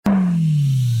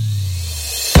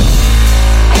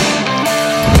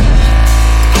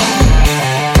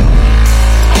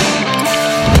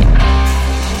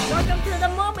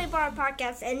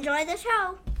Enjoy the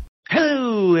show.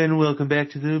 Hello, and welcome back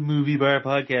to the Movie Bar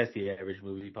Podcast, the average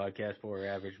movie podcast for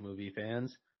average movie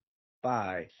fans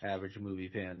by average movie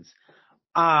fans.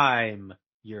 I'm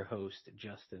your host,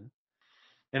 Justin,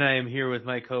 and I am here with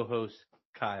my co-host,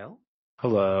 Kyle.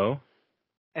 Hello.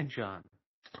 And John.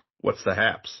 What's the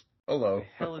haps? Hello. What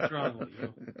the hell is wrong with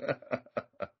you?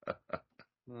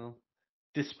 Well,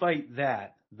 despite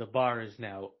that, the bar is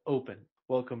now open.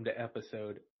 Welcome to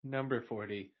episode number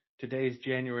 40. Today's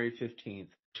January 15th,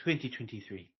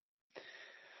 2023.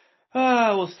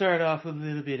 We'll start off with a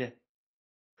little bit of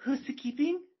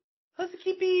housekeeping.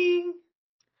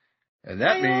 And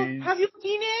that means have you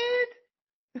seen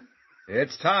it?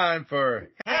 it's time for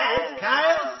Has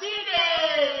Kyle seen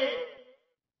it?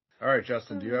 All right,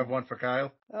 Justin, do you have one for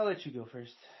Kyle? I'll let you go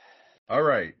first. All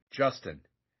right, Justin.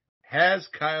 Has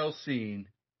Kyle seen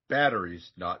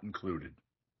Batteries Not Included?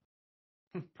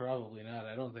 Probably not.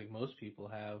 I don't think most people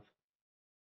have.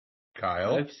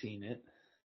 Kyle? I've seen it.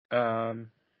 I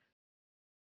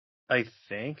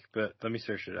think, but let me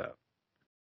search it up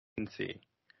and see.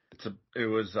 It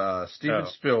was Steven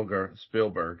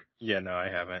Spielberg. Yeah, no, I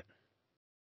haven't.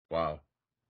 Wow.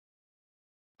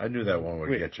 I knew that one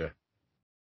would get you.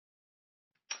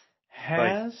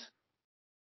 Has?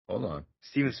 Hold on.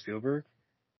 Steven Spielberg?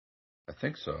 I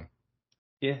think so.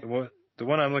 Yeah. The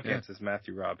one I'm looking at is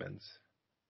Matthew Robbins.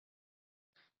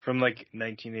 From like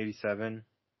 1987.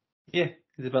 Yeah.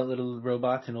 It's about little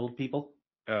robots and old people.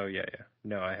 Oh, yeah.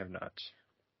 No, I have not.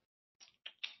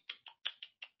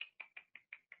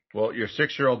 Well, your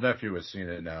 6-year-old nephew has seen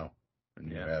it now,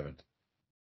 and you haven't.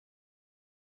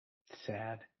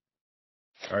 Sad.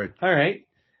 All right.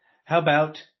 How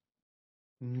about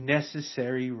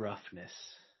Necessary Roughness?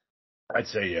 I'd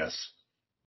say yes.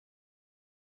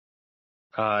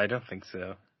 I don't think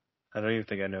so. I don't even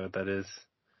think I know what that is.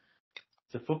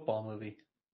 It's a football movie.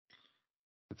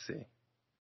 Let's see.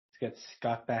 It's got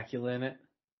Scott Bakula in it,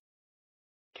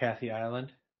 Kathy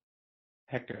Ireland,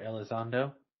 Hector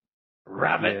Elizondo,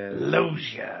 Robert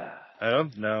Loggia. I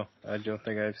don't know. I don't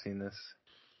think I've seen this.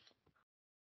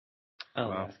 Oh,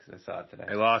 Wow. that's because I saw it today.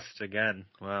 I lost again.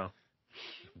 Wow.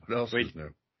 What else is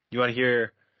new? You want to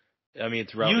hear? I mean,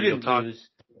 it's relevant. You didn't lose.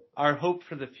 Our hope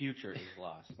for the future is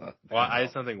lost. Well, I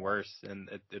had something worse, and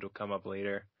it'll come up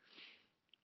later.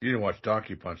 You didn't watch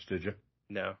Donkey Punch, did you?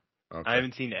 No. Okay. I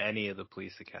haven't seen any of the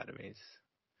police academies.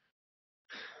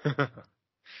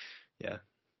 Yeah.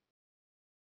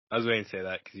 I was waiting to say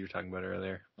that because you were talking about it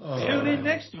earlier. Tune in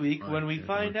next week when we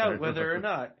find out whether or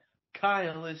not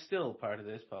Kyle is still part of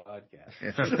this podcast.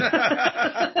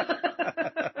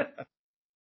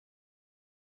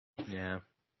 Yeah.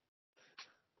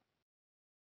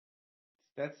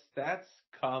 That's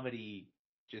comedy,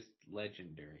 just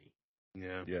legendary.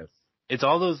 Yeah. Yes. It's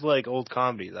all those like old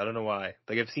comedies. I don't know why.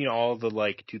 Like I've seen all the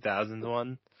like 2000s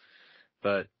one,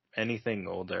 but anything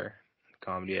older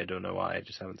comedy, I don't know why. I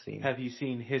just haven't seen. Have you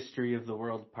seen History of the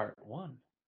World Part 1?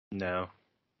 No.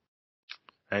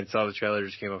 I saw the trailer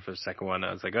just came up for the second one.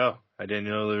 I was like, oh, I didn't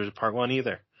know there was a part 1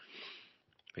 either.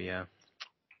 But yeah.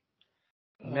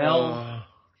 Mel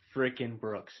frickin'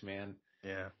 Brooks, man.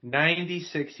 Yeah.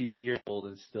 96 years old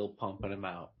and still pumping them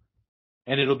out.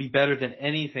 And it'll be better than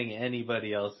anything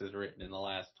anybody else has written in the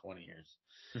last 20 years.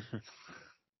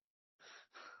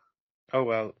 Oh,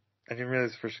 well, I didn't realize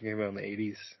the first one came out in the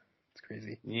 80s. It's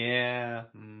crazy. Yeah.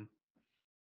 Man,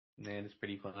 it's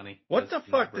pretty funny. What the That's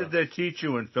fuck Mel did they teach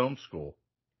you in film school?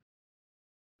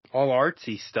 All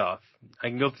artsy stuff. I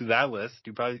can go through that list.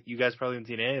 You guys probably haven't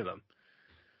seen any of them.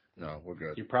 No, we're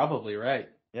good. You're probably right.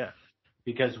 Yeah.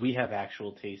 Because we have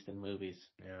actual taste in movies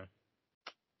Yeah.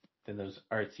 than those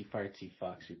artsy-fartsy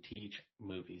fucks who teach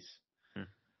movies. I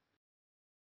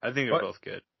think they're What? both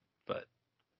good, but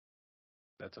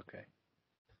that's okay.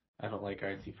 I don't like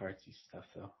artsy-fartsy stuff,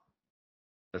 though.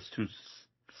 That's too It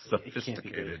can't be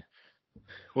sophisticated. good.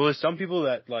 Well, there's some people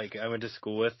that, like, I went to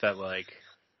school with that, like,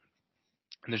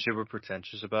 they're super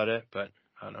pretentious about it, but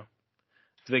I don't know.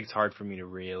 I think it's hard for me to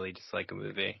really dislike a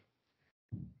movie.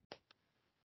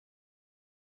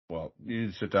 Well, you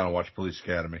need to sit down and watch Police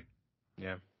Academy.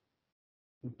 Yeah.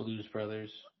 Blues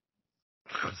Brothers.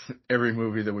 Every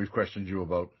movie that we've questioned you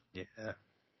about. Yeah.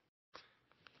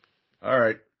 All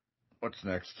right. What's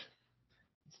next?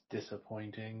 It's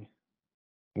disappointing.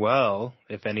 Well,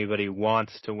 if anybody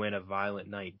wants to win a Violent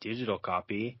Night digital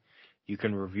copy, you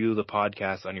can review the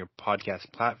podcast on your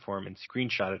podcast platform and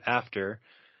screenshot it after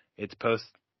it's posted.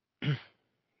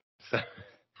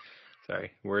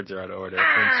 Sorry, words are out of order.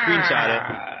 And screenshot it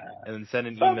and then send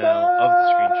an email of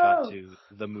the screenshot to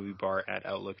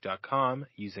themoviebar@outlook.com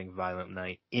using Violent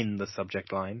Night in the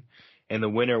subject line. and the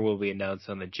winner will be announced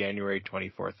on the January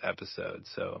 24th episode.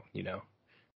 So,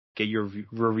 get your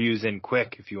reviews in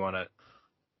quick if you want to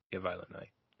get Violent Night.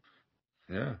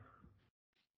 Yeah.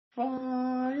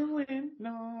 Violent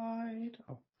Night.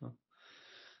 Oh.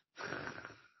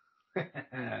 All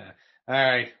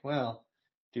right. Well,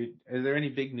 dude, are there any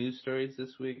big news stories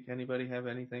this week? Anybody have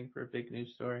anything for a big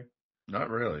news story? Not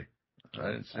really. I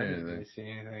didn't see I didn't anything. really see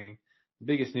anything. The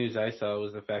biggest news I saw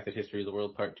was the fact that History of the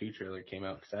World Part 2 trailer came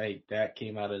out, because that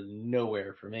came out of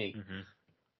nowhere for me. Mm-hmm.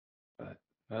 But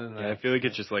other than Yeah, that, I feel like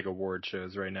it's just like award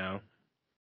shows right now.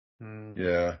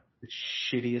 Yeah. the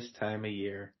shittiest time of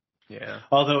year. Yeah.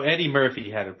 Although Eddie Murphy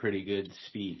had a pretty good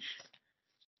speech.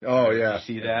 Oh, yeah. Did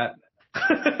you see that?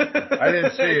 I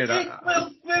didn't see it. Take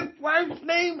Will Smith's wife's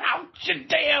name out your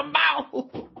damn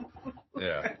mouth.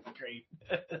 Yeah. That's great.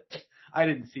 I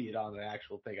didn't see it on the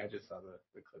actual thing. I just saw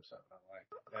the clips of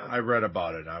it online. I read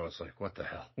about it. And I was like, what the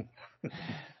hell?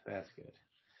 That's good.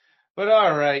 But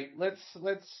all right, let's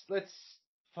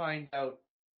find out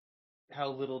how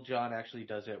Little John actually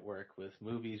does at work with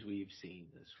movies we've seen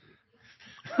this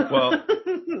week.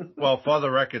 Well, for the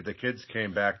record, the kids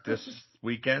came back this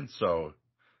weekend, so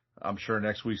I'm sure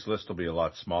next week's list will be a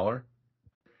lot smaller.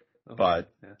 Okay,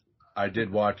 But yeah. I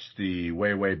did watch the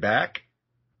Way, Way Back,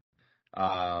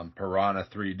 Piranha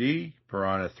 3D,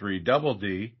 Piranha 3 Double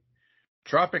D,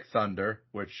 Tropic Thunder,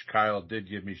 which Kyle did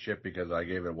give me shit because I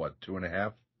gave it,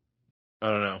 2.5? I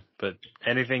don't know, but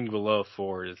anything below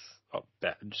 4 is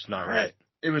just not right.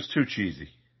 It was too cheesy.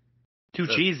 Too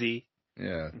cheesy.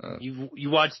 Yeah. You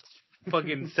watched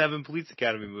fucking 7 Police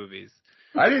Academy movies.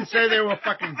 I didn't say they were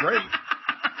fucking great.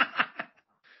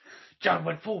 John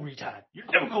went full retard. You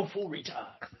never go full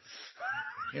retard.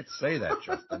 Can't say that,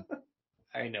 Justin.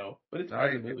 I know, but it's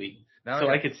part of the movie. Now So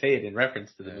I could say it in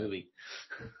reference to the movie.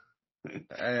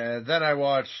 And then I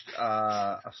watched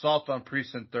Assault on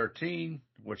Precinct 13,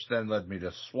 which then led me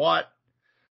to SWAT,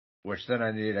 which then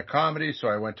I needed a comedy, so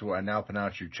I went to I Now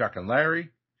Pronounce You Chuck and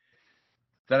Larry.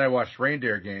 Then I watched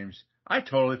Reindeer Games. I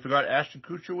totally forgot Ashton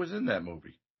Kutcher was in that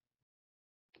movie.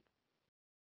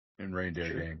 In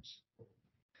Reindeer Games.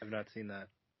 I've not seen that.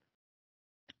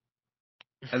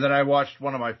 And then I watched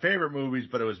one of my favorite movies,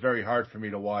 but it was very hard for me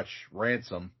to watch,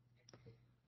 Ransom.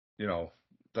 You know,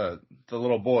 the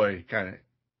little boy kind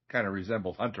of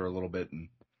resembled Hunter a little bit, and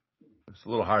it's a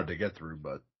little hard to get through,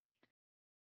 but.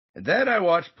 And then I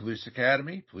watched Police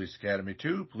Academy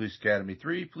 2, Police Academy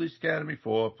 3, Police Academy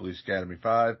 4, Police Academy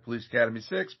 5, Police Academy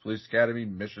 6, Police Academy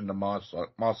Mission to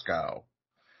Moscow.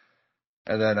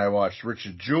 And then I watched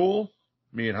Richard Jewell.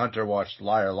 Me and Hunter watched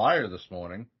Liar Liar this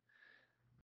morning.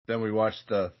 Then we watched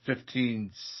the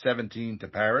 1517 to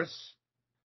Paris.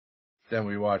 Then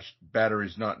we watched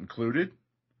Batteries Not Included,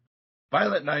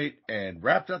 Violent Night, and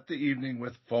wrapped up the evening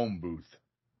with Phone Booth.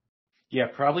 Yeah,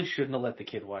 probably shouldn't have let the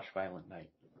kid watch Violent Night.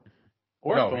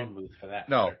 Or No, Phone Booth, for that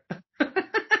No. matter.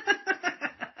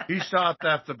 He stopped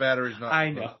after Batteries Not I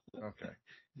Included. know. Okay.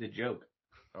 It's a joke.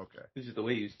 Okay. This is the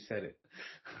way you said it.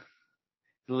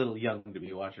 It's a little young to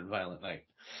be watching Violent Night.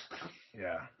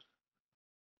 Yeah.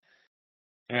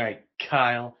 All right,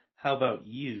 Kyle, how about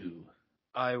you?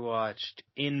 I watched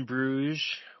In Bruges,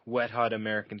 Wet Hot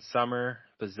American Summer,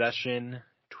 Possession,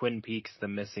 Twin Peaks: The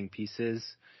Missing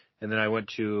Pieces, and then I went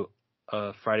to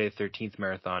a Friday the 13th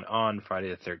marathon on Friday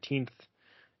the 13th,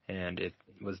 and it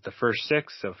was the first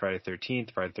 6, so Friday the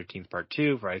 13th, Friday the 13th Part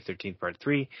 2, Friday the 13th Part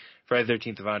 3, Friday the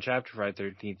 13th The Final Chapter, Friday the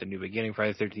 13th The New Beginning,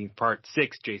 Friday the 13th Part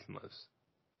 6, Jason Lives.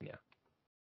 Yeah.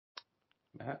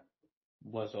 That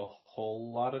was a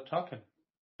whole lot of talking.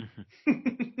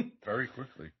 Very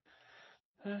quickly.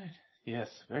 Yes,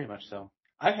 very much so.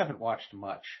 I haven't watched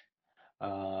much.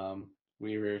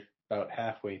 We were about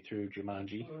halfway through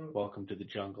Jumanji, Welcome to the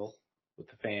Jungle, with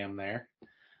the fam there.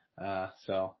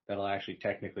 So that'll actually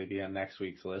technically be on next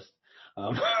week's list.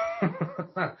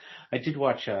 I did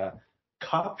watch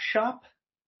Cop Shop.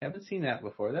 Haven't seen that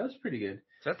before. That was pretty good.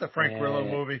 Is that the Frank Grillo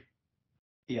movie?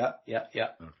 Yeah. Okay.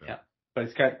 Yeah. But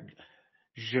it's got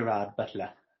Gerard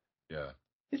Butler. Yeah.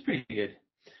 It's pretty good.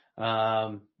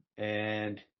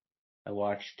 And I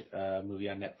watched a movie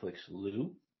on Netflix,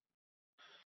 Lou,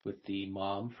 with the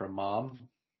mom from Mom.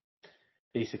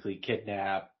 Basically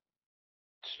kidnap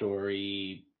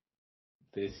story,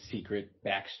 the secret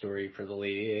backstory for the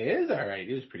lady. It was all right.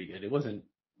 It was pretty good. It wasn't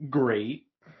great,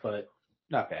 but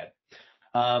not bad.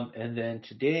 And then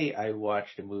today I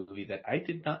watched a movie that I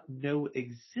did not know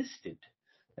existed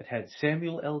that had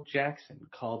Samuel L. Jackson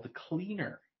called The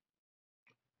Cleaner.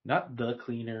 Not The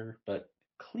Cleaner, but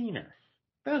Cleaner.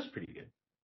 That was pretty good.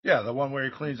 Yeah, the one where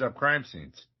he cleans up crime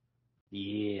scenes.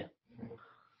 Yeah.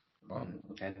 Oh.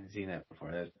 I hadn't seen that before.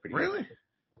 That's pretty Really?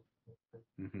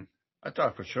 good. Mm-hmm. I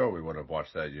thought for sure we would have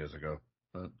watched that years ago.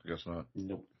 But I guess not.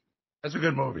 Nope. That's a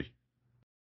good movie.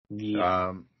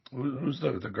 Yeah. Who's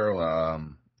the girl?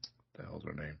 The hell's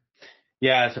her name?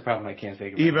 Yeah, that's the problem. I can't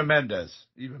think of it. Eva Mendes.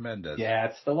 Yeah,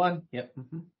 it's the one. Yep.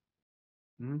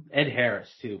 Ed Harris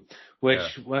too.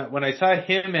 Which when I saw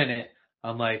him in it,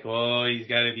 I'm like, oh, he's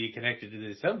got to be connected to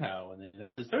this somehow. And then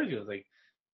the story goes like,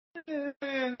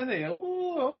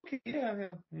 oh, okay, yeah.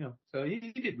 So he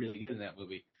did really good in that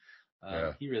movie.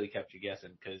 He really kept you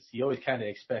guessing because you always kind of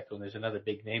expect when there's another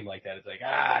big name like that, it's like,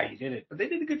 he did it. But they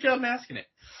did a good job masking it.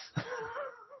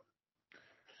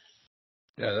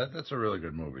 Yeah, that's a really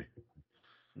good movie.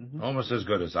 Almost as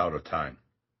good as Out of Time,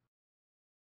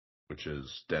 which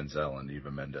is Denzel and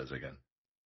Eva Mendes again.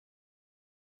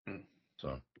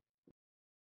 So.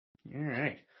 All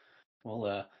right.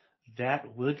 Well,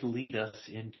 that would lead us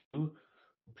into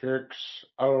picks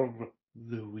of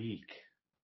the week.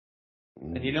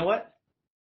 Ooh. And you know what?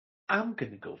 I'm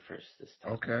going to go first this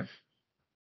time.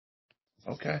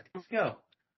 Okay. Let's go.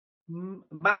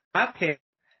 My pick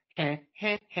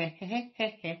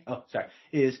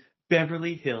is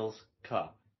Beverly Hills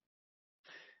Cop.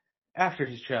 After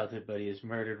his childhood buddy is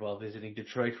murdered while visiting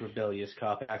Detroit, rebellious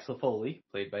cop Axel Foley,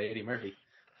 played by Eddie Murphy,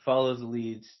 follows the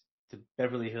leads to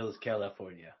Beverly Hills,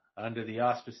 California, under the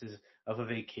auspices of a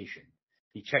vacation.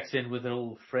 He checks in with an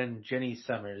old friend, Jenny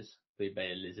Summers, played by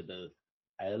Elizabeth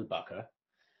Eilbacher,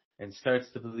 and starts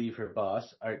to believe her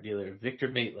boss, art dealer Victor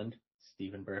Maitland,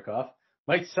 Stephen Burkhoff,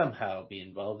 might somehow be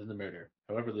involved in the murder.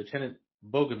 However, Lieutenant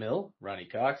Bogomil, Ronnie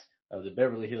Cox, of the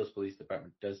Beverly Hills Police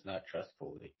Department does not trust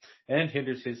Foley and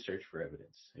hinders his search for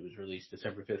evidence. It was released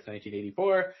December 5th,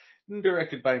 1984, and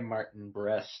directed by Martin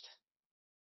Brest.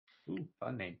 Ooh,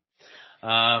 fun name.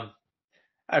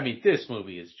 This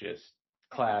movie is just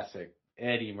classic.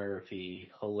 Eddie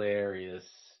Murphy, hilarious.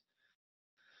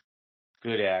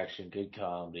 Good action, good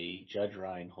comedy. Judge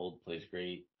Reinhold plays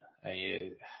great.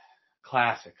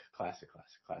 Classic.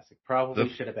 Probably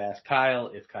should have asked Kyle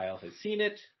if Kyle has seen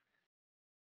it.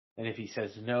 And if he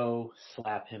says no,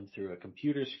 slap him through a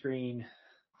computer screen.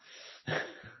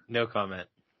 No comment.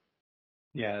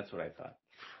 Yeah, that's what I thought.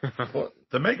 Well,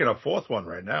 they're making a fourth one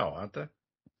right now, aren't they?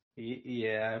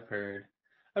 Yeah, I've heard.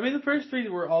 The first three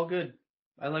were all good.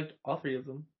 I liked all three of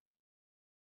them.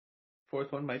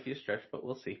 Fourth one might be a stretch, but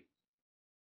we'll see.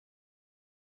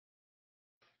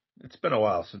 It's been a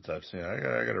while since I've seen it.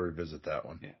 I got to revisit that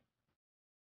one. Yeah.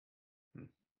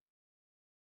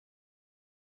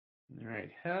 All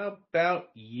right. How about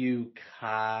you,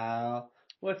 Kyle?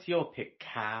 What's your pick,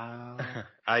 Kyle?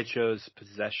 I chose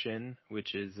Possession,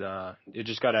 which is it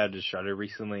just got added to Shudder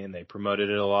recently, and they promoted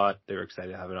it a lot. They were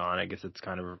excited to have it on. I guess it's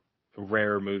kind of a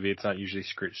rare movie. It's not usually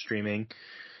streaming.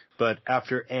 But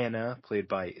after Anna, played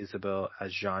by Isabelle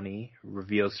Adjani,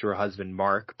 reveals to her husband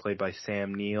Mark, played by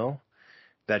Sam Neill,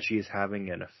 that she is having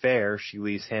an affair, she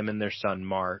leaves him and their son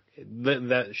Mark.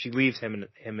 She leaves him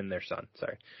and their son.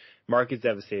 Sorry. Mark is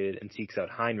devastated and seeks out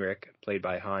Heinrich, played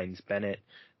by Heinz Bennett,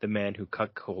 the man who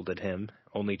cuckolded him,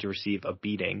 only to receive a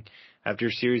beating. After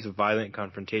a series of violent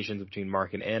confrontations between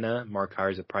Mark and Anna, Mark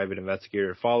hires a private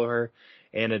investigator to follow her.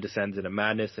 Anna descends into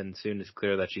madness, and soon it's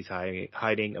clear that she's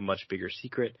hiding a much bigger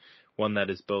secret, one that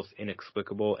is both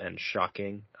inexplicable and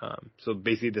shocking. So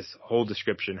basically this whole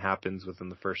description happens within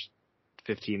the first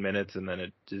 15 minutes, and then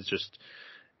it is just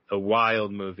a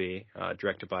wild movie,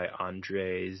 directed by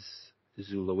Andrzej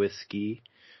Zulawski.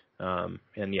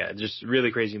 And yeah, just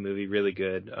really crazy movie, really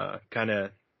good. Kind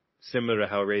of similar to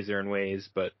Hellraiser in ways,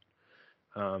 but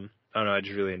I don't know, I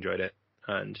just really enjoyed it.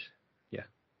 And yeah.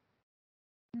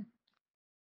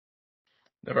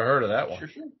 Never heard of that one.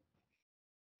 Sure.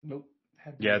 Nope.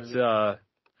 Yeah,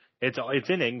 it's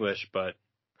in English, but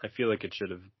I feel like it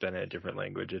should have been in a different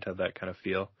language. It had that kind of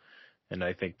feel. And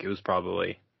I think it was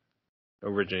probably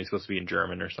originally supposed to be in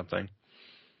German or something.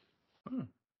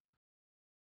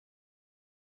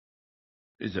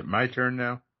 Is it my turn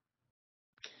now?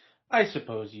 I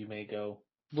suppose you may go.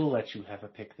 We'll let you have a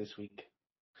pick this week.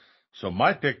 So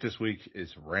my pick this week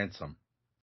is Ransom.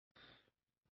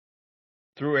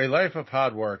 Through a life of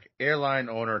hard work, airline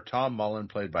owner Tom Mullen,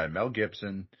 played by Mel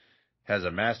Gibson, has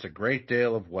amassed a great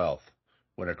deal of wealth.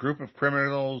 When a group of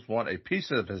criminals want a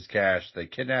piece of his cash, they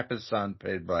kidnap his son,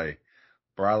 played by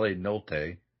Bradley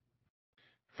Nolte,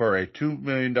 for a $2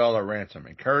 million ransom.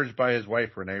 Encouraged by his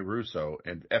wife, Renee Russo,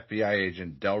 and FBI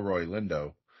agent Delroy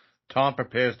Lindo, Tom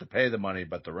prepares to pay the money,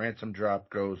 but the ransom drop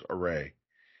goes awry.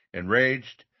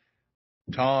 Enraged,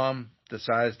 Tom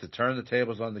decides to turn the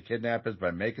tables on the kidnappers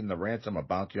by making the ransom a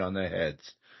bounty on their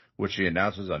heads, which he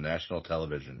announces on national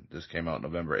television. This came out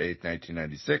November 8,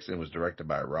 1996, and was directed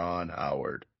by Ron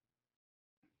Howard.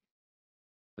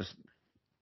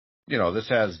 this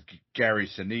has Gary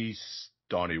Sinise,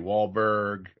 Donnie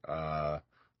Wahlberg,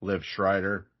 Liv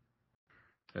Schreiber,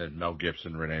 and Mel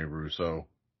Gibson, Rene Russo.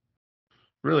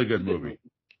 Really good movie.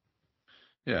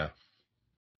 Yeah.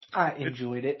 I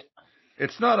enjoyed it.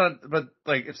 It's not on, but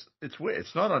like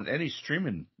it's not on any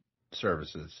streaming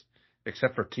services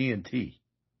except for TNT.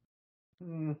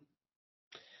 It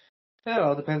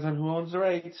all depends on who owns the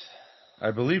rights.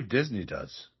 I believe Disney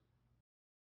does.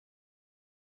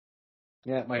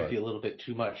 Yeah, it might be a little bit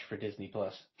too much for Disney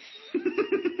Plus.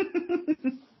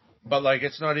 But like,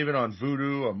 it's not even on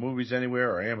Vudu or Movies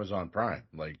Anywhere or Amazon Prime.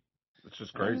 Like, it's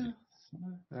just crazy.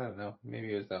 I don't know.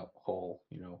 Maybe it was that whole,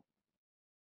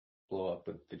 blow up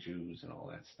with the Jews and all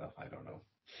that stuff. I don't know.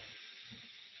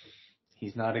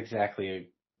 He's not exactly a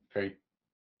very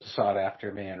sought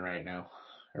after man right now.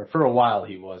 Or for a while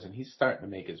he was, and he's starting to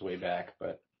make his way back,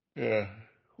 but yeah.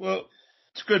 Well,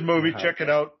 it's a good movie. Check it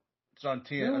out. It's on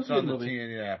It's on the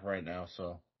TNT app right now,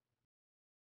 so.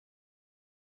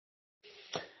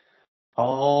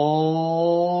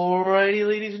 Alrighty,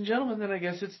 ladies and gentlemen, then I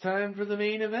guess it's time for the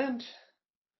main event.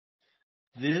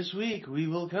 This week we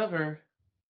will cover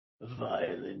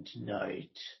Violent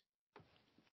Night.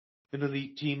 An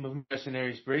elite team of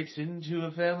mercenaries breaks into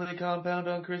a family compound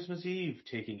on Christmas Eve,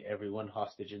 taking everyone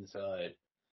hostage inside.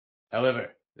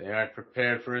 However, they aren't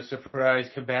prepared for a surprise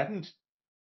combatant.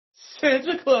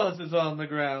 Santa Claus is on the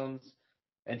grounds,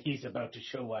 and he's about to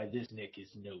show why this Nick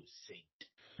is no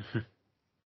saint.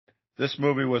 This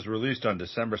movie was released on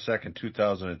December 2nd,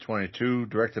 2022,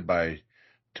 directed by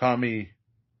Tommy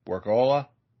Wirkola,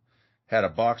 had a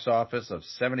box office of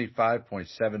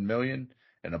 $75.7 million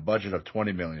and a budget of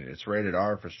 $20 million. It's rated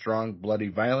R for strong, bloody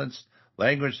violence,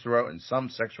 language throughout, and some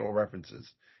sexual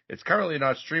references. It's currently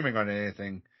not streaming on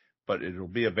anything, but it will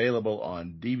be available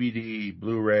on DVD,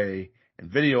 Blu-ray,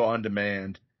 and video on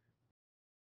demand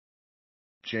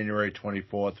January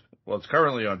 24th. Well, it's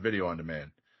currently on video on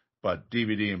demand, but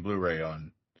DVD and Blu-ray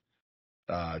on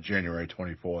January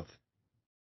 24th.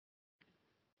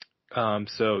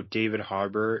 So David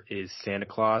Harbour is Santa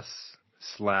Claus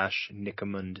 /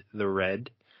 Nicomund the Red,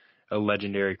 a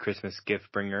legendary Christmas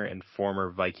gift bringer and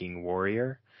former Viking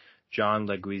warrior. John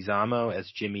Leguizamo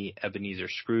as Jimmy Ebenezer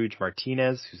Scrooge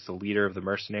Martinez, who's the leader of the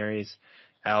mercenaries.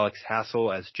 Alex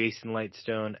Hassel as Jason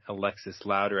Lightstone. Alexis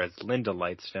Louder as Linda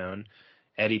Lightstone.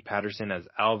 Eddie Patterson as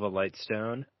Alva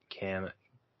Lightstone. Cam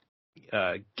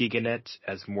Giganet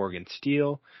as Morgan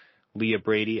Steele. Leah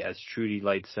Brady as Trudy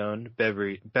Lightstone,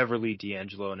 Beverly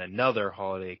D'Angelo in another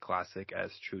holiday classic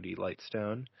as Trudy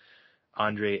Lightstone,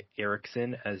 Andre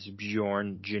Erickson as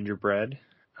Bjorn Gingerbread,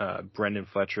 Brendan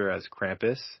Fletcher as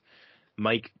Krampus,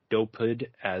 Mike Dopud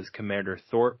as Commander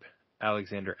Thorpe,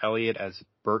 Alexander Elliott as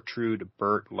Bertrude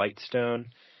Burt Lightstone,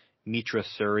 Mitra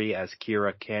Suri as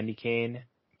Kira Candy Cane,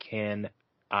 Can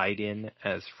Aiden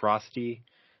as Frosty,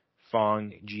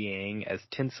 Fong Jiang as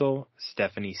Tinsel,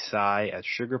 Stephanie Tsai as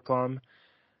Sugarplum,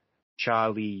 Cha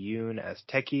Lee Yoon as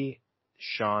Techie,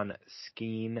 Sean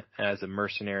Skeen as a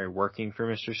mercenary working for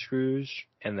Mr. Scrooge,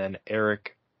 and then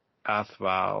Eric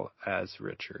Athval as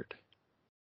Richard.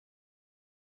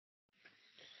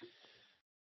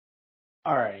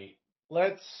 All right,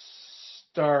 let's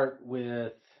start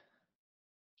with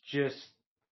just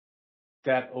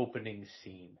that opening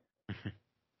scene.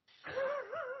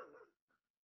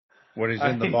 When he's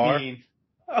in the bar?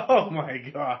 Oh my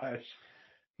gosh.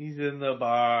 He's in the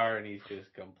bar and he's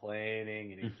just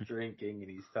complaining and he's drinking and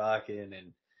he's talking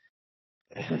and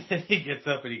then he gets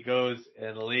up and he goes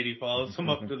and the lady follows him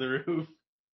up to the roof.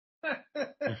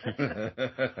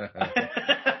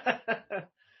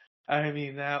 I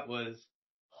mean, that was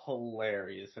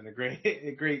hilarious and a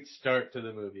great start to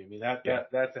the movie. I mean,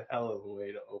 that's a hell of a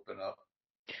way to open up.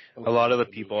 A lot of the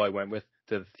people I went with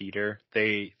to the theater,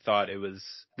 they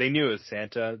knew it was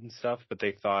Santa and stuff, but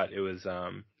they thought it was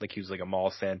like he was like a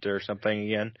mall Santa or something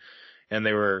again, and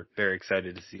they were very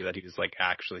excited to see that he was like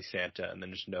actually Santa, and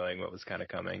then just knowing what was kind of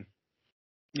coming.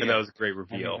 Yeah. And that was a great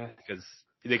reveal because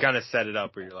they kind of set it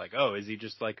up where you're like, oh, is he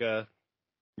just like a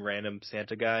random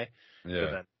Santa guy? Yeah.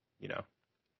 But then,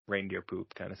 reindeer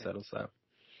poop kind of settles that.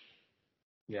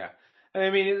 Yeah. I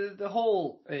mean, the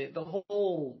whole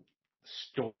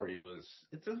story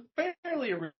it's a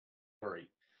fairly original story.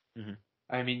 Mm-hmm.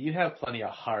 I mean, you have plenty of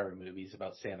horror movies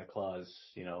about Santa Claus,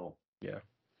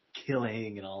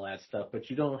 killing and all that stuff,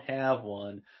 but you don't have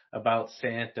one about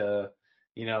Santa,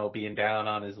 being down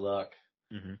on his luck,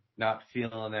 not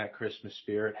feeling that Christmas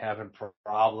spirit, having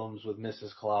problems with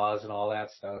Mrs. Claus and all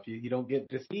that stuff. You don't get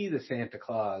to see the Santa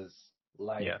Claus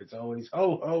life. Yeah. It's always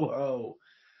ho, ho, ho.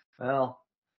 Well,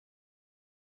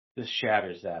 this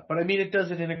shatters that. But I mean, it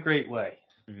does it in a great way.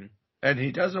 Mm-hmm. And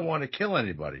he doesn't want to kill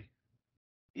anybody.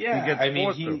 Yeah, He gets I mean,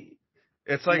 forced to.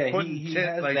 It's like yeah, putting he Tim,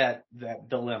 has like that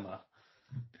dilemma.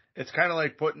 it's kind of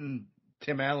like putting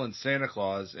Tim Allen's Santa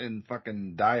Claus in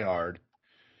fucking Die Hard.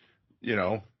 You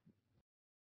know,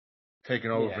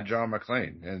 taking over for Yeah. John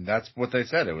McClane, and that's what they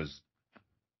said. It was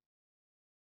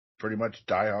pretty much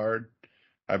Die Hard.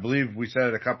 I believe we said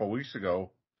it a couple of weeks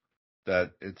ago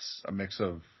that it's a mix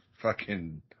of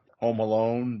fucking Home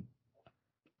Alone,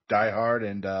 Die Hard,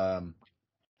 and the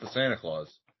Santa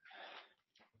Claus.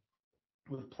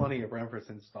 With plenty of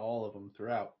references to all of them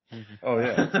throughout. Oh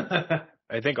yeah,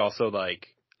 I think also like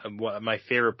what my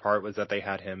favorite part was that they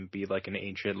had him be like an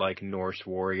ancient like Norse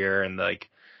warrior and like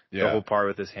the whole part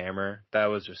with his hammer. That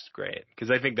was just great because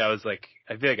I think that was like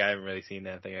I feel like I haven't really seen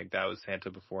anything like that with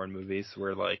Santa before in movies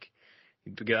where like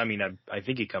I mean I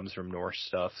think he comes from Norse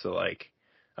stuff so like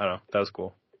I don't know that was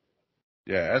cool.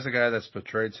 Yeah, as a guy that's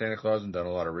portrayed Santa Claus and done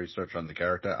a lot of research on the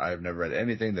character, I've never read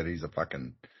anything that he's a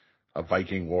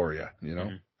Viking warrior, you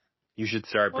know? You should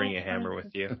start bringing a hammer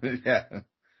with you. Yeah.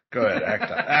 Go ahead, act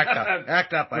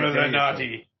up. You're the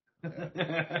naughty.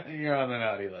 You're on the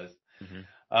naughty list.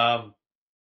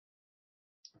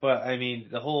 But I mean,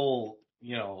 the whole,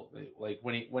 like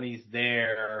when he's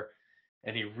there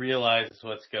and he realizes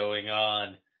what's going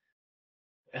on,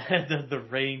 and the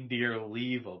reindeer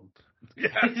leave him.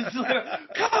 He's like,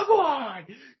 come on,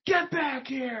 get back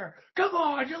here. Come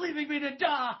on, you're leaving me to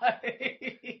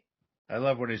die. I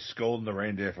love when he's scolding the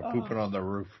reindeer for pooping on the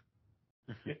roof.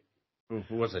 Who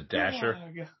was it, Dasher?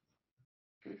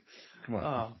 Come on.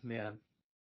 Oh, man.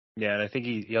 Yeah, and I think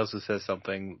he also says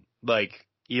something like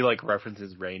he like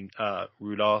references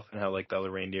Rudolph and how like the other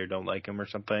reindeer don't like him or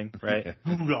something, right?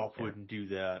 Rudolph wouldn't do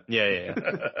that. Yeah.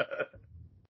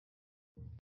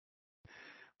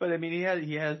 But I mean, he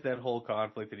has that whole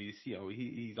conflict that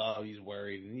he's always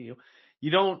worried, and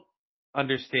you don't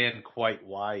understand quite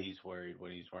why he's worried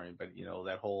when he's worried, but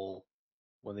that whole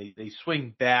when they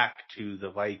swing back to the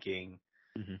Viking,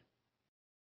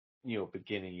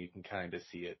 beginning, you can kind of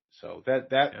see it. So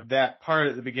that part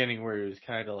at the beginning where it was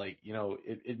kind of like,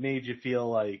 it made you feel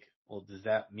like, well, does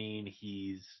that mean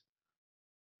he's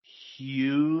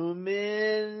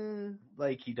human?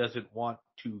 Like he doesn't want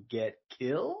to get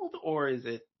killed? Or is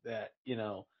it that,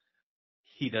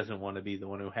 he doesn't want to be the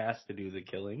one who has to do the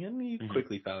killing? And he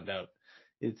quickly found out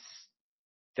it's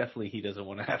definitely he doesn't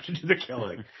want to have to do the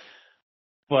killing.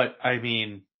 But I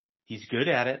mean, he's good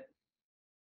at it.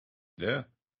 Yeah.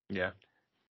 Yeah.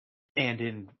 And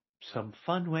in some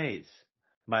fun ways.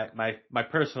 My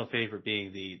personal favorite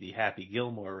being the Happy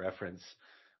Gilmore reference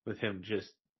with him just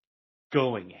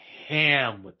going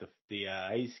ham with the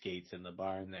ice skates in the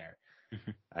barn there.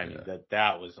 I mean,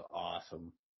 that was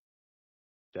awesome.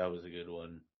 That was a good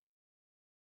one.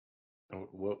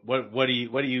 What do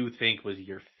you think was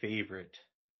your favorite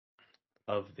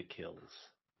of the kills?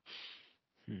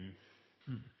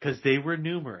 Because they were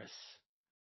numerous.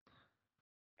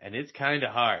 And it's kind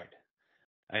of hard.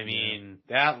 I mean,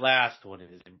 that last one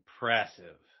is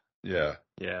impressive. Yeah.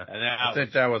 Yeah. And I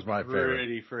think that was my favorite.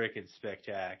 Pretty freaking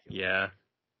spectacular. Yeah.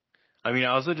 I mean, I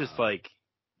also just like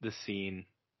the scene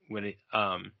when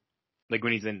like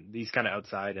when he's kind of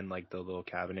outside in like the little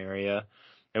cabin area,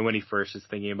 and when he first is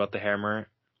thinking about the hammer,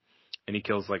 and he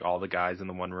kills like all the guys in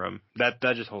the one room. That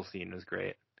just whole scene was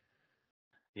great.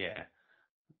 Yeah.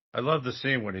 I love the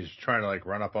scene when he's trying to like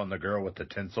run up on the girl with the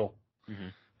tinsel.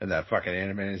 And that fucking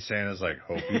animated Santa's like,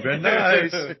 hope you've been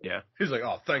nice. Yeah. He's like,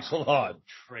 oh, thanks a lot.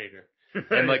 Traitor.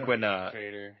 And like when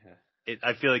Traitor. Yeah.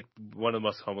 I feel like one of the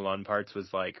most Home Alone parts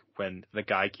was like when the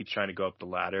guy keeps trying to go up the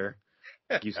ladder,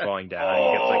 keeps falling down, and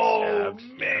he gets like stabbed.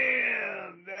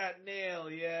 Man, that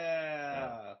nail,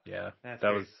 yeah. Yeah. That's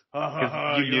that great. was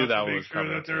because you knew that was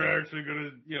coming. That they're actually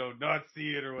gonna, not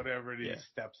see it or whatever, and he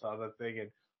steps on the thing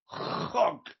and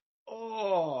hunk.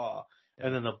 Oh.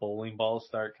 And then the bowling balls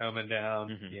start coming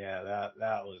down. Yeah,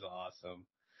 that was awesome.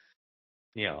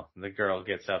 The girl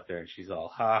gets up there and she's all,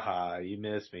 ha, you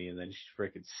missed me. And then she's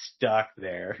freaking stuck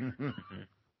there.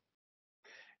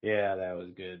 Yeah, that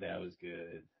was good. That was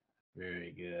good.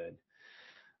 Very good.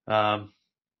 But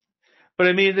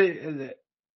I mean,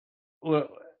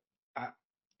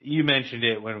 you mentioned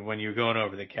it when you were going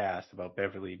over the cast about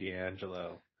Beverly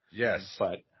D'Angelo. Yes.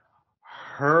 But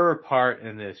her part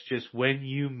in this, just when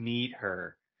you meet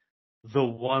her, the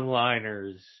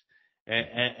one-liners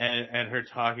and her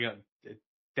talking,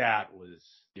 that was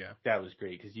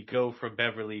great, because you go from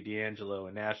Beverly D'Angelo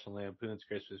and National Lampoon's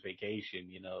Christmas Vacation,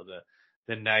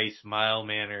 the nice,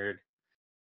 mild-mannered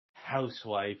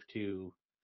housewife, to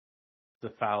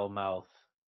the foul-mouthed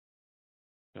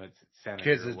senator,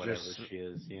 kids or whatever just, she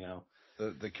is,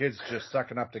 The kids just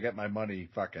sucking up to get my money,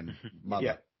 fucking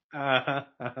mother.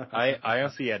 I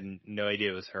honestly had no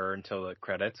idea it was her until the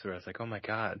credits, where I was like, oh my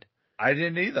god. I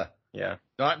didn't either. Yeah.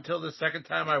 Not until the second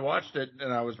time I watched it,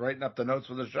 and I was writing up the notes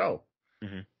for the show.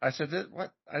 Mhm. I said,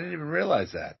 "What? I didn't even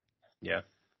realize that." Yeah.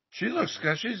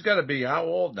 She's got to be how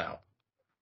old now?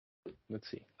 Let's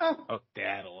see. Oh,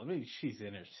 daddle. I mean, she's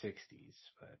in her 60s,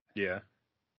 but Yeah.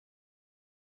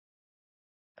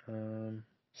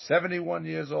 71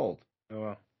 years old. Oh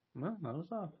well. well, that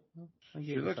was off. Well,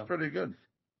 She looks pretty good.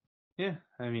 Yeah,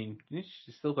 I mean,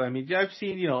 she's still. I mean, I've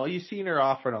seen, you've seen her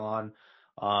off and on,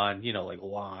 like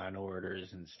Law and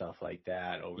Orders and stuff like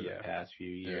that over the past few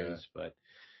years. But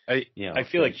I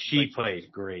feel like she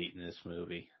played great in this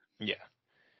movie. Yeah.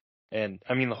 And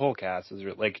I mean, the whole cast is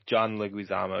like John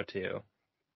Leguizamo too.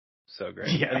 So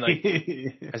great. Yeah. And like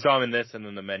I saw him in this and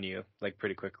then The Menu like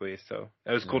pretty quickly. So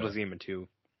it was cool to see him in two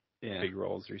big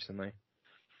roles recently.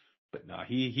 But no,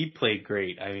 he played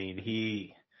great. I mean,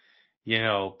 he,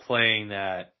 playing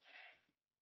that,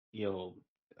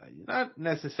 not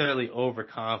necessarily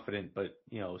overconfident, but,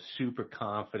 super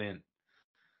confident,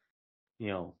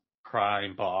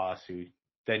 crime boss who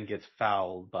then gets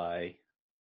fouled by,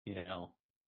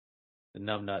 the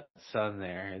numbnut son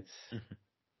there. It's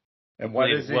and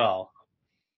what is he? Well,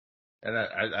 and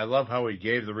I love how he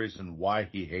gave the reason why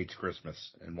he hates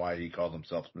Christmas and why he called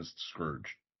himself Mr.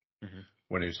 Scrooge. Mm-hmm.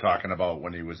 When he was talking about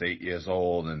when he was 8 years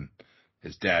old and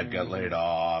his dad got laid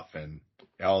off and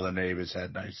all the neighbors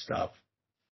had nice stuff.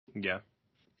 Yeah.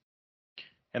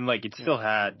 And like it still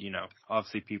had,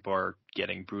 obviously people are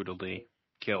getting brutally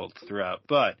killed throughout,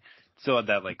 but still had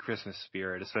that like Christmas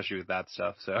spirit, especially with that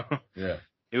stuff. So yeah,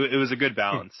 it was a good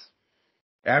balance.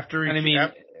 After he,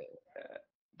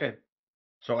 good.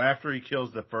 So after he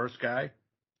kills the first guy,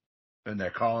 and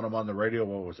they're calling him on the radio,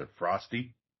 what was it,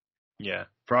 Frosty? Yeah.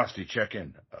 Frosty, check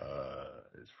in.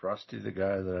 Is Frosty the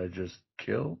guy that I just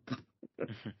killed?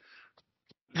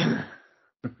 Yeah.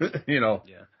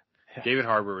 David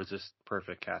Harbour was just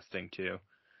perfect casting too.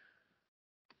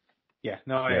 Yeah,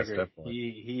 no, I agree.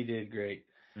 Definitely. He did great.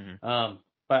 Mm-hmm.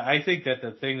 But I think that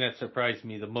the thing that surprised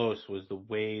me the most was the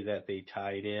way that they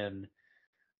tied in,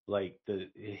 like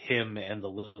him and the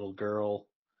little girl,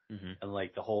 and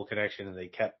like the whole connection, and they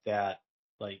kept that.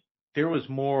 Like there was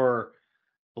more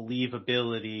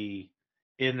believability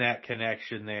in that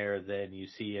connection there than you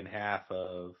see in half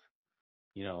of,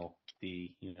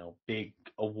 the big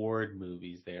award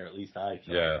movies there. At least I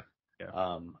feel. Yeah.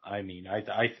 I mean,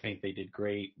 I think they did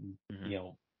great.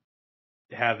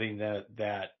 Having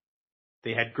that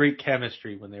they had great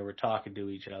chemistry when they were talking to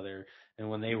each other and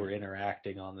when they were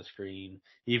interacting on the screen,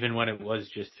 even when it was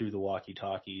just through the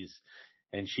walkie-talkies,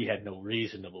 and she had no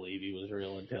reason to believe he was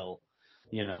real until,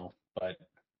 but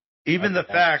even the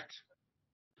fact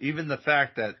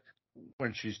that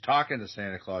when she's talking to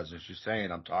Santa Claus and she's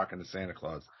saying, "I'm talking to Santa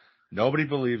Claus," nobody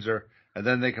believes her. And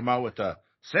then they come out with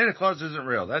Santa Claus isn't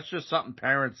real. That's just something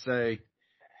parents say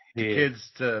to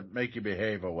kids to make you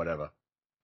behave or whatever.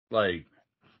 Like,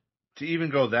 to even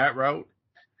go that route,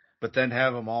 but then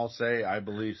have them all say, I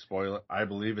believe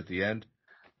at the end.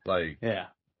 Like, the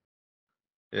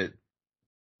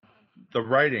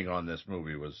writing on this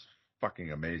movie was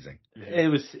fucking amazing.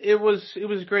 It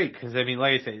was great because I mean,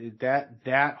 like I said,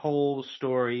 that whole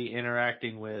story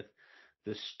interacting with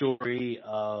the story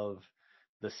of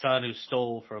the son who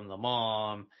stole from the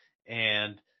mom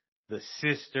and the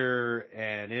sister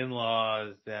and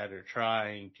in-laws that are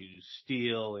trying to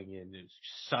steal and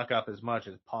suck up as much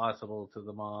as possible to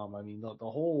the mom. I mean, the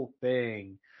whole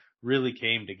thing really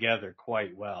came together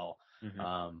quite well.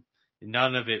 Mm-hmm.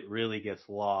 None of it really gets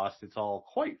lost. It's all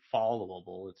quite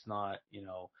followable. It's not,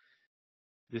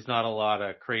 there's not a lot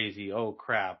of crazy, oh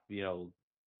crap,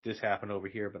 this happened over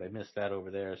here, but I missed that over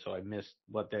there. So I missed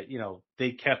what that,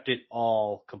 they kept it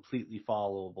all completely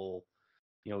followable,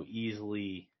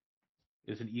 easily.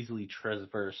 It's an easily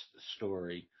traversed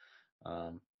story.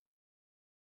 But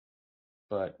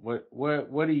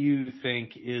what do you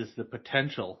think is the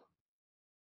potential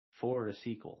for a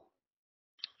sequel?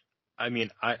 I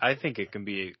mean, I think it can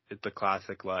be the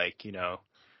classic, like,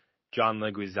 John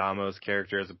Leguizamo's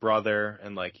character as a brother,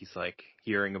 and like he's like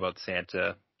hearing about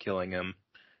Santa killing him,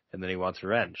 and then he wants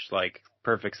revenge. Like,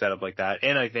 perfect setup like that.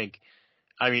 And I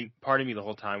mean, part of me the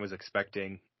whole time was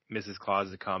expecting Mrs.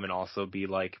 Claus to come and also be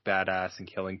like badass and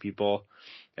killing people.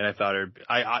 And I thought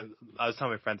I was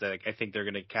telling my friends I think they're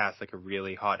gonna cast like a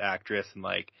really hot actress, and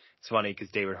like it's funny because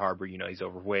David Harbour, he's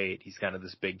overweight, he's kind of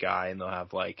this big guy, and they'll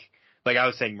have like I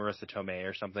was saying Marissa Tomei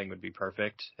or something would be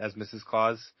perfect as Mrs.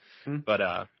 Claus. Mm-hmm.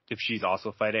 But if she's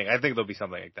also fighting, I think there'll be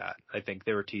something like that. I think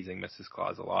they were teasing Mrs.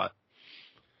 Claus a lot.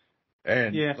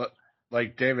 And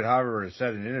like David Harbour has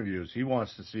said in interviews, he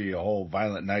wants to see a whole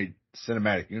Violent Night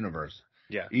cinematic universe.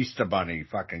 Yeah. Easter Bunny,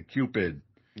 fucking Cupid.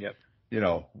 Yep. You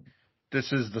know,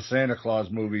 this is the Santa Claus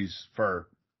movies for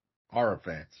horror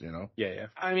fans, you know? Yeah.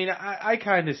 I mean, I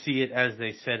kind of see it as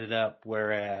they set it up,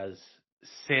 whereas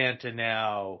Santa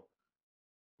now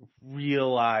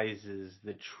realizes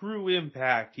the true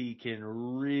impact he can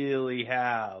really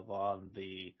have on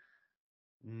the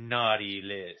naughty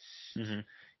list. Mm-hmm.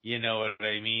 You know what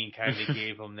I mean? Kind of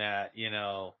gave him that,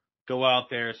 go out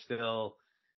there, still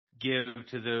give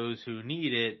to those who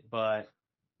need it, but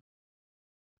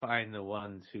find the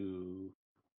ones who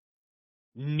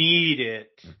need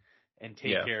it and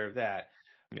take care of that.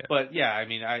 Yeah. But yeah, I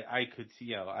mean, I could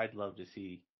see, I'd love to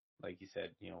see, like you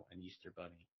said, an Easter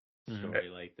Bunny story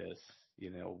like this.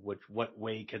 What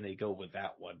way can they go with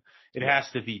that one? It has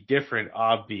to be different,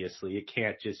 obviously. It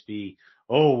can't just be,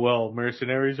 oh, well,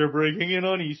 mercenaries are breaking in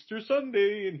on Easter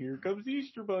Sunday and here comes the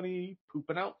Easter Bunny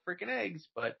pooping out freaking eggs.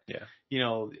 But,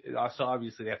 so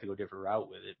obviously they have to go a different route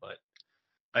with it. But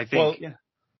I think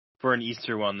for an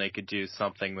Easter one, they could do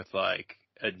something with like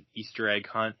an Easter egg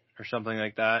hunt or something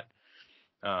like that.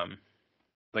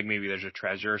 Like maybe there's a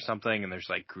treasure or something and there's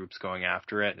like groups going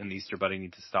after it and the Easter Bunny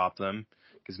needs to stop them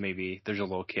because maybe there's a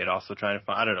little kid also trying to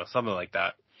find, I don't know, something like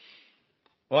that.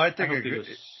 Well, I think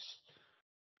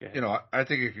I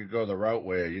think it could go the route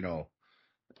where,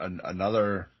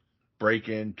 another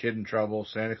break-in, kid in trouble,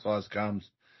 Santa Claus comes.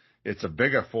 It's a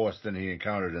bigger force than he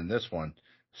encountered in this one.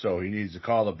 So he needs to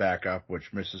call the backup,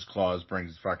 which Mrs. Claus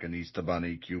brings fucking Easter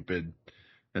Bunny, Cupid,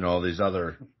 and all these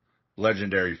other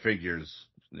legendary figures,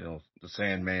 the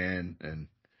Sandman and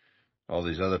all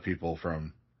these other people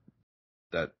from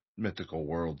that mythical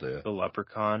world there. The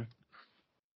Leprechaun.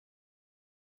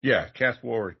 Yeah, cast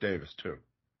Warwick Davis too.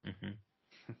 Mm-hmm.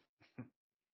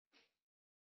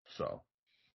 So.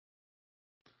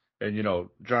 And,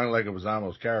 John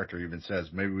Leguizamo's character even says,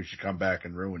 maybe we should come back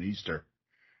and ruin Easter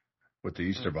with the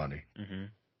Easter Bunny. Mm-hmm.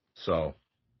 So.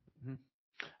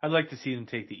 I'd like to see them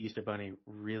take the Easter Bunny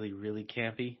really, really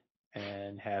campy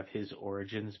and have his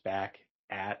origins back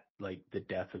at, like, the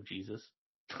death of Jesus.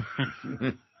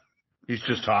 He's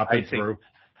just hopping through.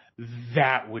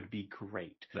 That would be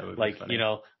great. That would be funny.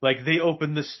 Like they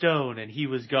opened the stone and he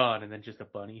was gone and then just a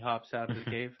bunny hops out of the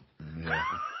cave. Yeah.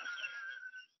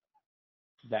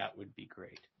 That would be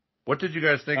great. What did you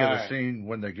guys think of the scene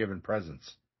when they're giving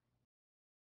presents?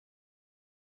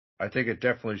 I think it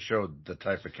definitely showed the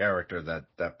type of character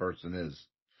that person is.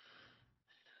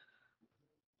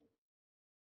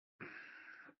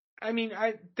 I mean,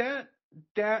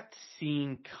 that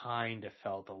scene kind of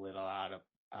felt a little out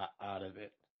of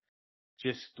it,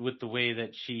 just with the way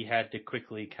that she had to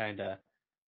quickly kind of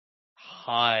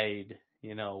hide,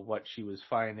 what she was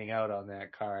finding out on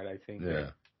that card. I think. Yeah.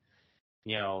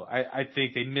 I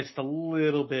think they missed a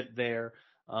little bit there.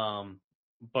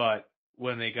 But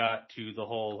when they got to the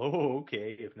whole,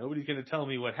 okay, if nobody's going to tell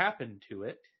me what happened to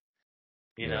it,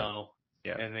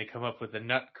 and they come up with the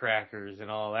nutcrackers and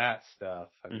all that stuff.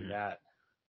 I mean, that.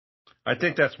 I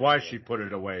think that's why she put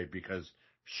it away, because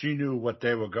she knew what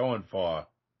they were going for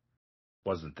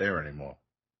wasn't there anymore.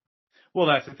 Well,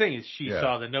 that's the thing, is she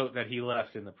saw the note that he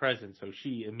left in the present, so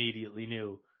she immediately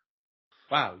knew,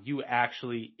 wow, you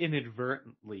actually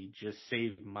inadvertently just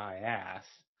saved my ass.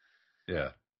 Yeah.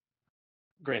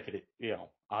 Granted,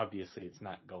 obviously it's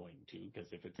not going to,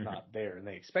 because if it's not there and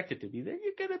they expect it to be there,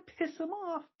 you're going to piss them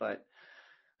off, but,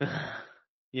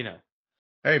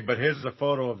 Hey, but here's the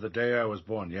photo of the day I was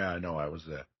born. Yeah, I know, I was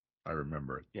there. I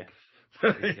remember it. Yeah.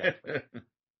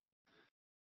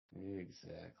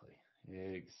 Exactly.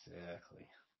 Exactly.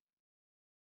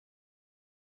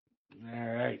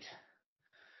 All right.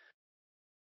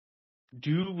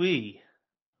 Do we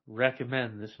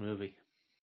recommend this movie?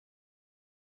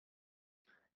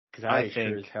 Because I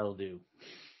sure as hell do.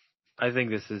 I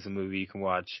think this is a movie you can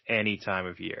watch any time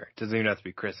of year. It doesn't even have to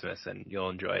be Christmas, and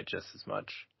you'll enjoy it just as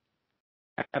much.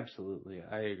 Absolutely.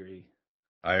 I agree.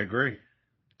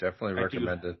 Definitely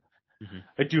recommend it.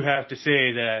 I do have to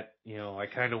say that, I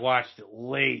kind of watched it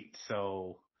late,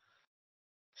 so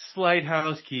slight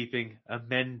housekeeping,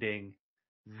 amending.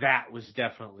 That was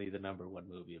definitely the number one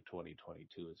movie of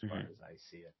 2022 as far as I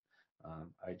see it.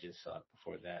 I just saw it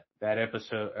before that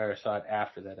episode, or saw it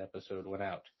after that episode went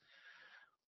out.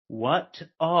 What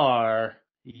are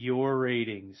your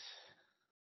ratings?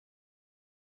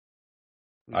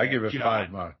 I give it 5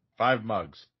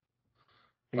 mugs.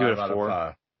 I give it a 4.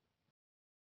 5.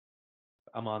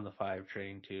 I'm on the 5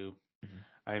 train too.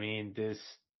 I mean,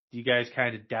 you guys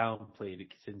kind of downplayed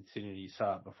it considering you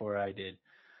saw it before I did.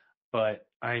 But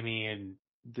I mean,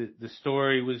 the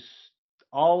story was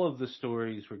all of the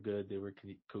stories were good. They were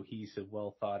cohesive,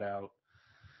 well thought out,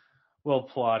 well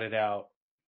plotted out.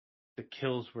 The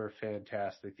kills were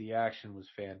fantastic. The action was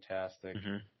fantastic.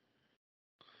 Mm-hmm.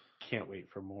 Can't wait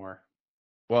for more.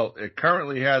 Well, it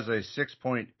currently has a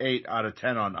 6.8 out of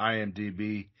 10 on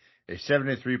IMDb, a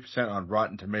 73% on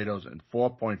Rotten Tomatoes, and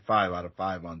 4.5 out of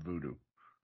 5 on Vudu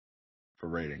for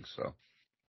ratings. So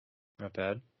Not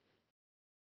bad.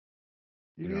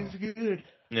 It is good.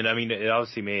 And I mean, it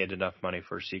obviously made enough money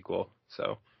for a sequel,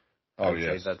 so I would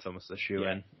say that's almost a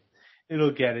shoe-in.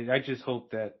 It'll get it. I just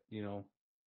hope that,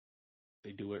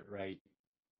 they do it right.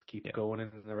 Keep going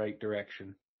in the right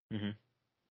direction. Mm-hmm.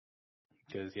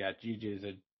 Because, Gigi is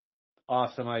an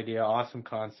awesome idea, awesome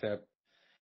concept,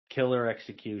 killer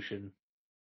execution.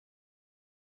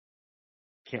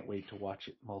 Can't wait to watch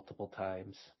it multiple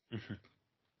times. Mm-hmm.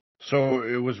 So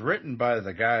it was written by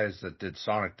the guys that did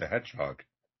Sonic the Hedgehog.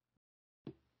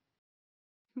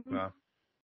 Wow.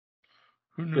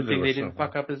 Who knew Good thing they didn't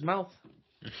fuck up his mouth.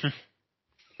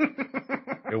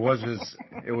 It was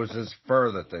his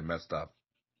fur that they messed up.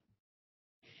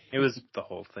 It was the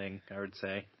whole thing, I would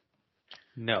say.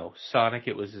 No, Sonic,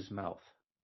 it was his mouth.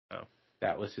 Oh.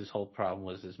 That was his whole problem,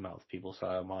 was his mouth. People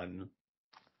saw him on...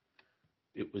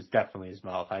 It was definitely his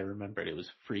mouth. I remember it. It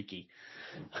was freaky.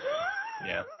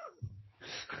 Yeah.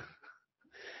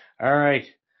 All right.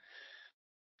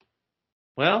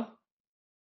 Well,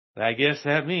 I guess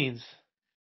that means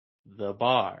the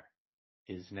bar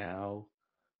is now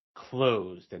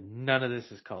closed and none of this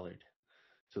is colored.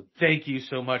 So thank you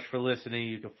so much for listening.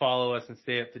 You can follow us and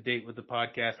stay up to date with the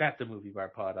podcast at the Movie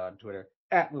Bar Pod on Twitter,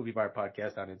 at Movie Bar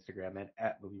Podcast on Instagram, and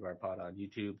at Movie Bar Pod on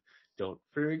YouTube. Don't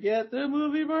forget the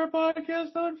Movie Bar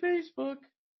Podcast on Facebook.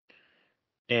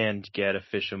 And get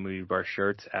official Movie Bar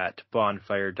shirts at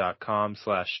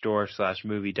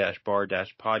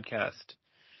bonfire.com/store/movie-bar-podcast.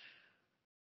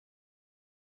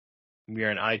 We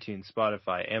are on iTunes,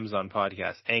 Spotify, Amazon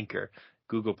Podcasts, Anchor,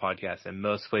 Google Podcasts, and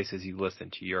most places you listen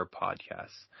to your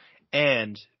podcasts.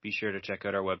 And be sure to check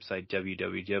out our website,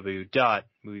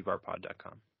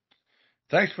 www.moviebarpod.com.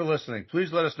 Thanks for listening.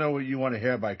 Please let us know what you want to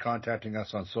hear by contacting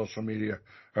us on social media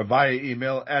or via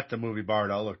email at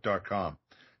themoviebar@outlook.com.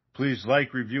 Please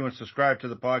like, review, and subscribe to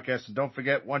the podcast. And don't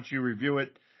forget, once you review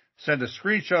it, send a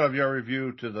screenshot of your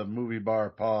review to the Movie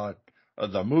Bar Pod,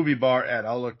 the Movie Bar at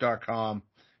Outlook.com,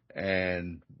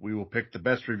 and we will pick the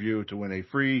best review to win a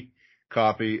free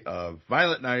copy of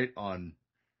Violent Night on,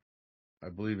 I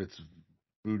believe it's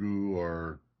Vudu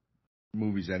or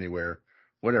Movies Anywhere,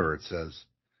 whatever it says.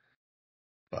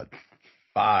 But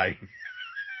bye.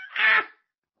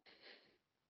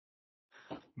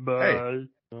 Bye.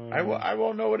 Hey, I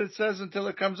won't know what it says until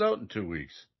it comes out in 2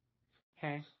 weeks.